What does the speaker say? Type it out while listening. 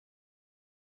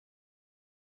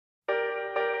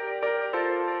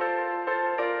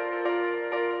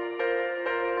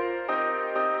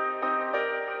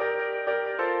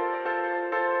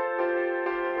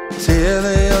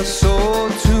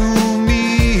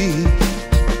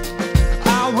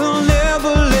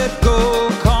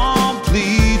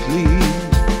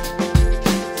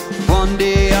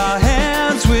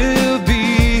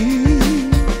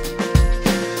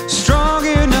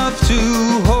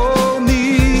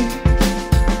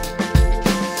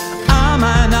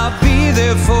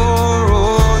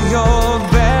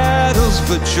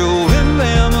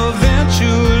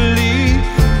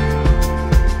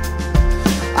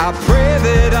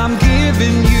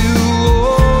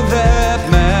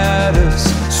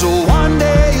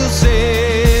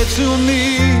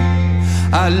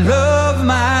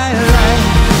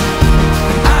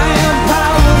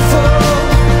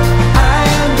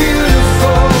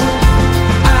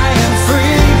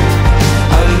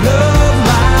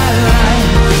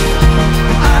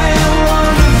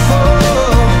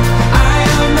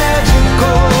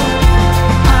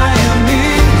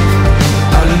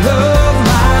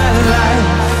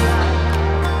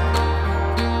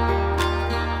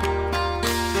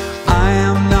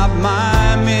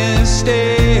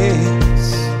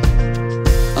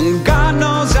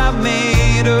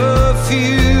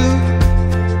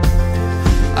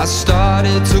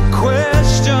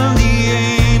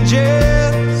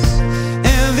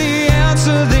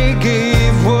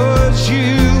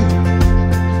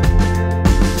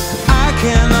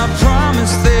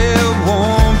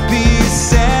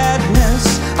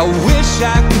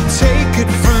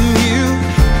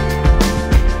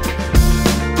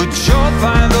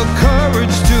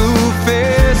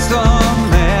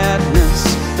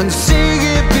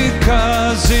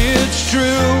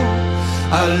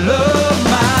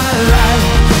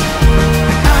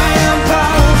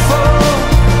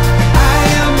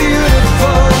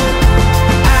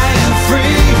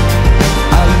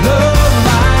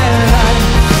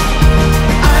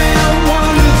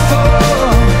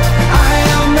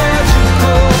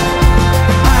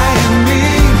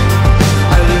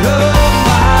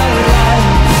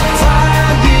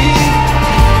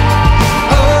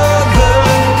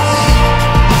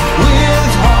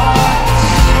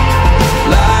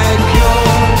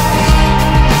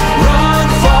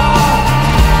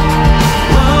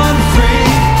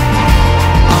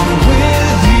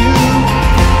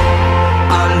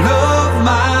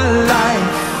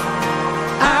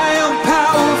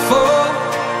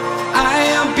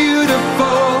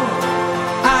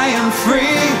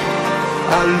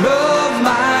I love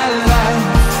my life.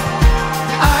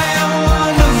 I am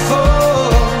wonderful,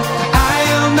 I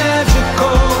am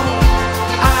magical,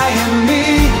 I am me.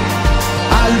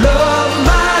 I love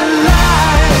my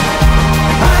life.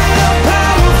 I am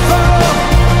powerful,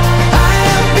 I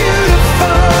am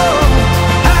beautiful,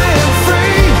 I am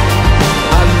free.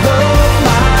 I love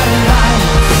my life.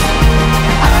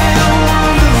 I am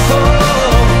wonderful,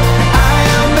 I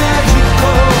am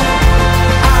magical,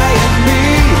 I am me.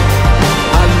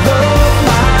 I love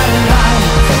my life.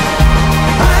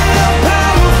 I am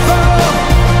powerful,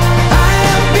 I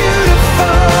am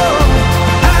beautiful,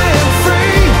 I am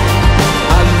free.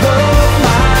 I love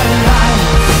my life.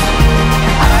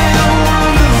 I am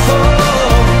wonderful,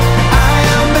 I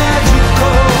am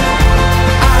magical,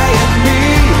 I am me.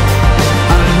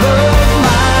 I love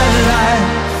my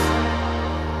life.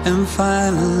 And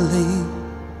finally,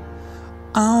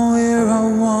 I'm where I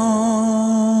want